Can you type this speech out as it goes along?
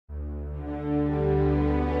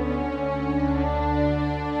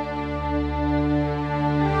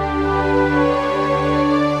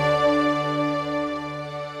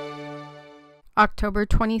October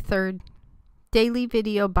 23rd, Daily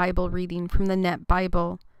Video Bible Reading from the Net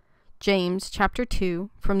Bible, James chapter 2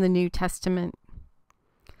 from the New Testament.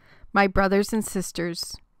 My brothers and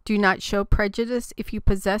sisters, do not show prejudice if you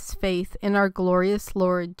possess faith in our glorious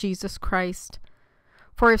Lord Jesus Christ.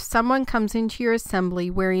 For if someone comes into your assembly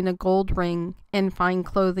wearing a gold ring and fine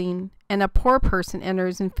clothing, and a poor person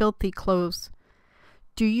enters in filthy clothes,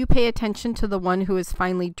 do you pay attention to the one who is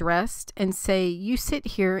finely dressed and say, "You sit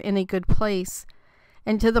here in a good place,"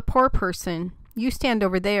 and to the poor person, "You stand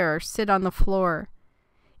over there, sit on the floor"?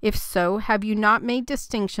 If so, have you not made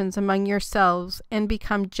distinctions among yourselves and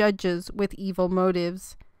become judges with evil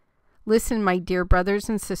motives? Listen, my dear brothers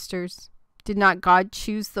and sisters. Did not God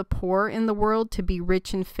choose the poor in the world to be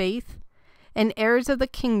rich in faith, and heirs of the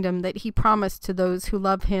kingdom that he promised to those who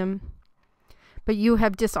love him? But you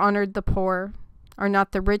have dishonored the poor. Are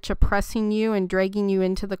not the rich oppressing you and dragging you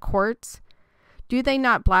into the courts? Do they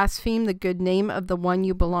not blaspheme the good name of the one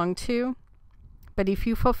you belong to? But if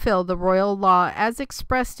you fulfill the royal law as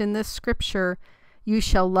expressed in this scripture, you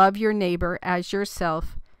shall love your neighbor as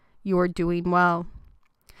yourself, you are doing well.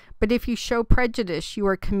 But if you show prejudice, you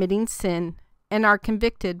are committing sin and are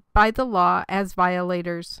convicted by the law as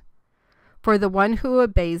violators. For the one who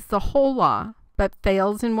obeys the whole law but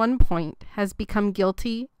fails in one point has become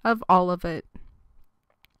guilty of all of it.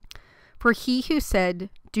 For he who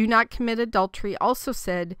said, "Do not commit adultery," also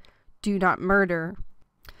said, "Do not murder."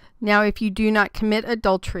 Now if you do not commit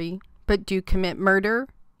adultery, but do commit murder,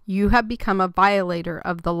 you have become a violator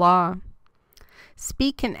of the law.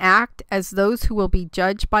 Speak and act as those who will be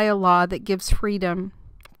judged by a law that gives freedom,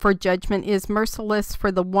 for judgment is merciless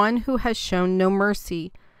for the one who has shown no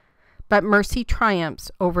mercy, but mercy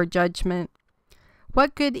triumphs over judgment.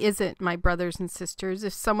 What good is it, my brothers and sisters,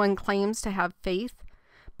 if someone claims to have faith,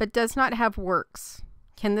 but does not have works?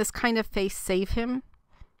 Can this kind of faith save him?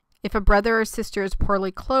 If a brother or sister is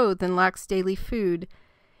poorly clothed and lacks daily food,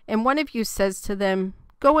 and one of you says to them,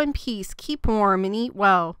 "Go in peace, keep warm, and eat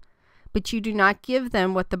well," but you do not give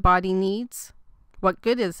them what the body needs, what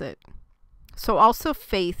good is it? So also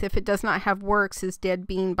faith, if it does not have works, is dead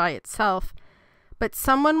being by itself. But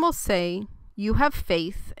someone will say, "You have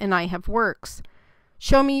faith, and I have works.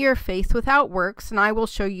 Show me your faith without works, and I will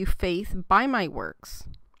show you faith by my works."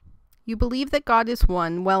 You believe that God is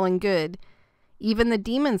one, well and good. Even the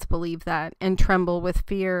demons believe that and tremble with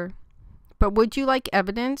fear. But would you like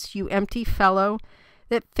evidence, you empty fellow,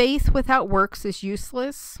 that faith without works is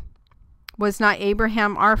useless? Was not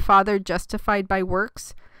Abraham our father justified by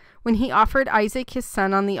works when he offered Isaac his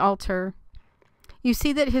son on the altar? You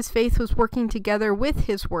see that his faith was working together with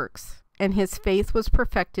his works, and his faith was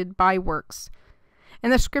perfected by works.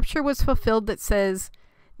 And the scripture was fulfilled that says,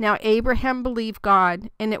 "Now Abraham believed God,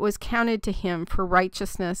 and it was counted to him for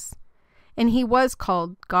righteousness, and he was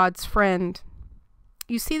called God's friend."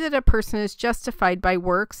 You see that a person is justified by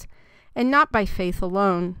works and not by faith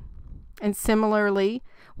alone. And similarly,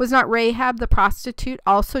 was not Rahab the prostitute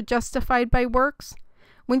also justified by works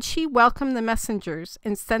when she welcomed the messengers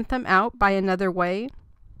and sent them out by another way?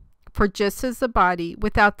 For just as the body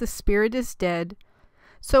without the spirit is dead,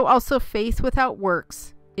 so also faith without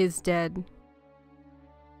works is dead.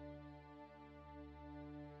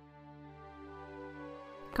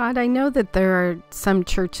 God, I know that there are some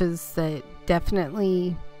churches that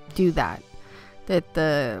definitely do that. That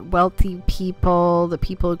the wealthy people, the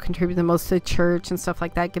people who contribute the most to the church and stuff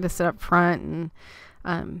like that, get to sit up front.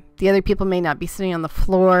 And the other people may not be sitting on the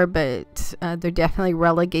floor, but they're definitely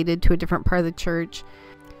relegated to a different part of the church.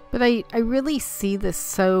 But I really see this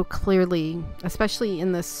so clearly, especially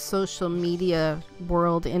in the social media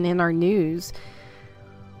world and in our news.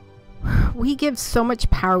 We give so much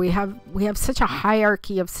power. We have such a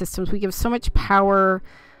hierarchy of systems. We give so much power,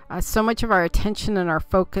 so much of our attention and our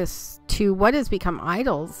focus to what has become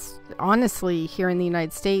idols, honestly, here in the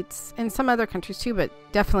United States and some other countries too, but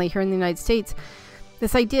definitely here in the United States.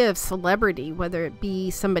 This idea of celebrity, whether it be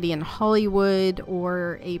somebody in Hollywood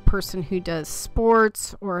or a person who does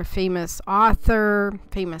sports or a famous author,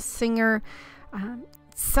 famous singer,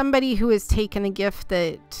 somebody who has taken a gift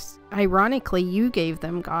that ironically you gave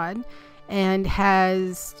them, God, and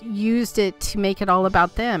has used it to make it all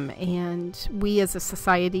about them. And we as a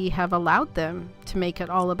society have allowed them to make it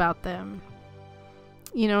all about them.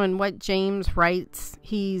 You know, and what James writes,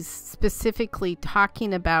 he's specifically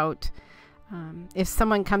talking about if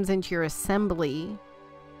someone comes into your assembly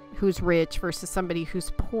who's rich versus somebody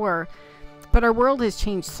who's poor. But our world has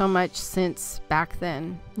changed so much since back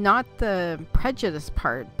then. Not the prejudice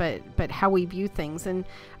part, but how we view things. And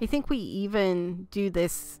I think we even do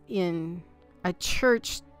this in a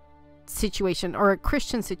church situation or a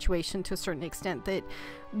Christian situation to a certain extent, that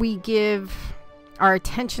we give our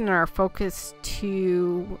attention and our focus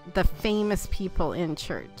to the famous people in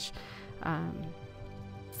church.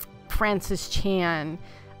 Francis Chan,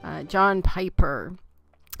 John Piper.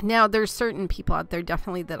 Now, there's certain people out there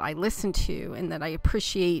definitely that I listen to and that I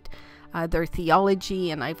appreciate their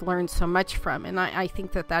theology, and I've learned so much from. And I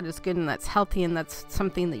think that that is good and that's healthy and that's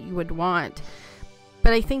something that you would want.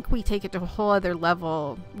 But I think we take it to a whole other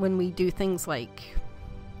level when we do things like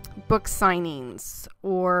book signings,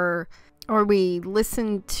 or we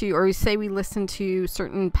listen to, or we say we listen to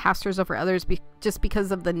certain pastors over others just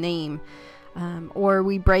because of the name. Or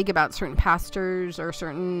we brag about certain pastors or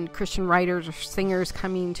certain Christian writers or singers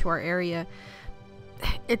coming to our area.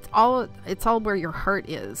 It's all where your heart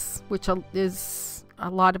is, which is a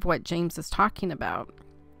lot of what James is talking about.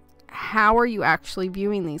 How are you actually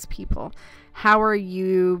viewing these people? How are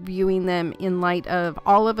you viewing them in light of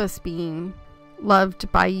all of us being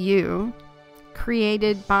loved by you,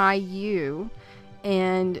 created by you,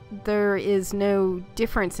 and there is no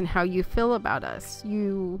difference in how you feel about us?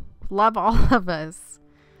 You love all of us.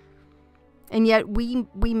 And yet we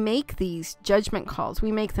make these judgment calls.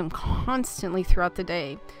 We make them constantly throughout the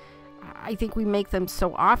day. I think we make them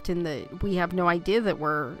so often that we have no idea that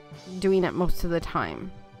we're doing it most of the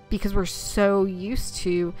time, because we're so used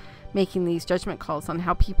to making these judgment calls on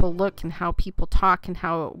how people look and how people talk and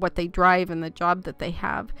what they drive and the job that they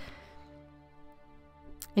have.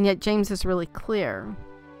 And yet James is really clear.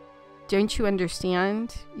 Don't you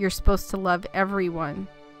understand? You're supposed to love everyone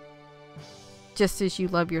just as you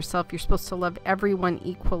love yourself. You're supposed to love everyone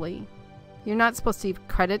equally. You're not supposed to give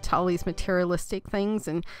credit to all these materialistic things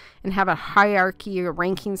and have a hierarchy, a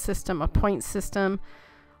ranking system, a point system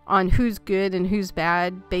on who's good and who's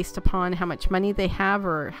bad based upon how much money they have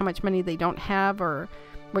or how much money they don't have or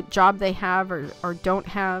what job they have or don't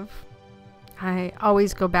have. I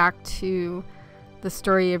always go back to the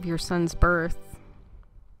story of your son's birth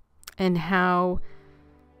and how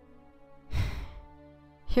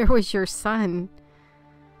here was your son,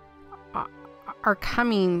 our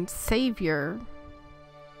coming Savior,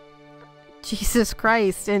 Jesus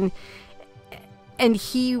Christ, and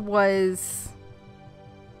he was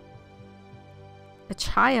a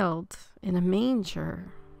child in a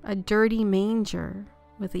manger, a dirty manger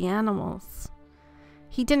with the animals.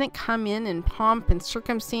 He didn't come in pomp and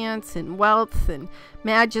circumstance and wealth and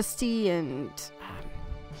majesty and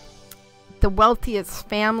the wealthiest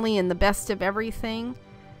family and the best of everything.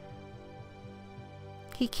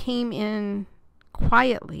 He came in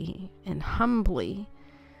quietly and humbly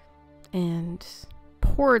and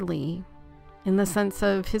poorly, in the sense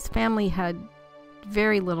of his family had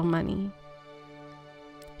very little money.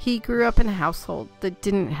 He grew up in a household that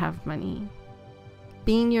didn't have money.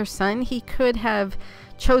 Being your son, he could have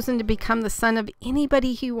chosen to become the son of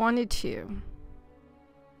anybody he wanted to.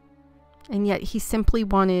 And yet he simply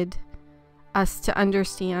wanted us to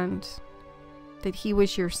understand that he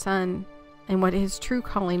was your son and what his true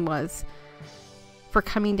calling was for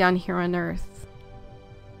coming down here on earth.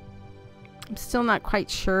 I'm still not quite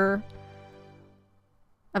sure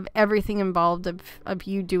of everything involved of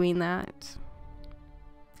you doing that.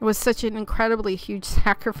 It was such an incredibly huge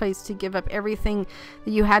sacrifice to give up everything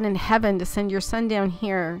that you had in heaven to send your son down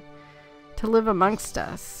here to live amongst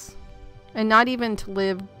us. And not even to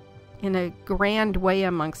live in a grand way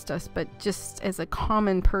amongst us, but just as a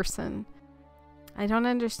common person. I don't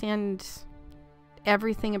understand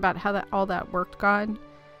everything about how all that worked, God,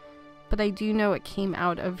 but I do know it came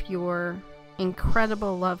out of your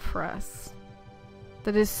incredible love for us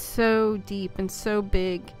that is so deep and so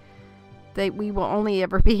big that we will only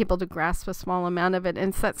ever be able to grasp a small amount of it. And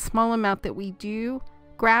it's that small amount that we do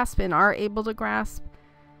grasp and are able to grasp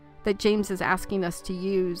that James is asking us to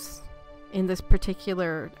use in this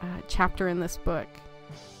particular chapter in this book.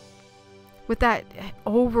 With that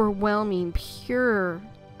overwhelming, pure,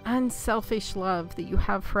 unselfish love that you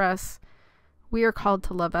have for us, we are called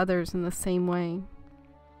to love others in the same way.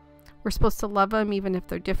 We're supposed to love them even if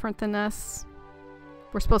they're different than us.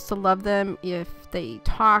 We're supposed to love them if they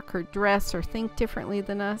talk or dress or think differently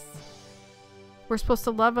than us. We're supposed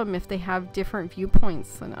to love them if they have different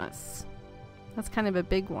viewpoints than us. That's kind of a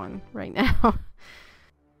big one right now.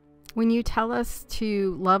 When you tell us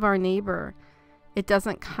to love our neighbor, it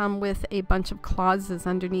doesn't come with a bunch of clauses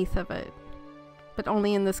underneath of it. But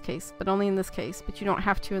only in this case, but only in this case, but you don't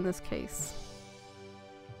have to in this case.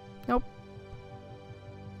 Nope.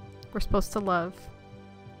 We're supposed to love.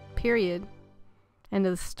 Period. End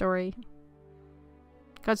of the story.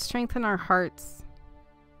 God, strengthen our hearts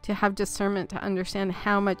to have discernment, to understand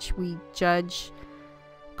how much we judge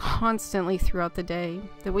constantly throughout the day,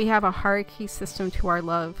 that we have a hierarchy system to our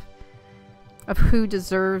love of who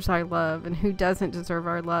deserves our love and who doesn't deserve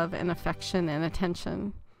our love and affection and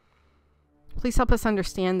attention. Please help us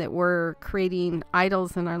understand that we're creating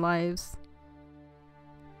idols in our lives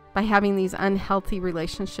by having these unhealthy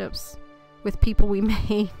relationships with people we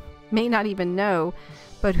may not even know,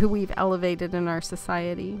 but who we've elevated in our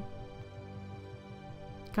society.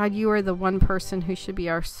 God, you are the one person who should be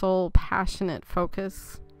our sole passionate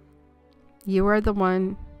focus. You are the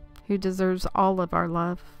one who deserves all of our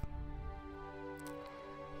love.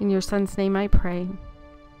 In your Son's name I pray.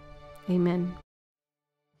 Amen.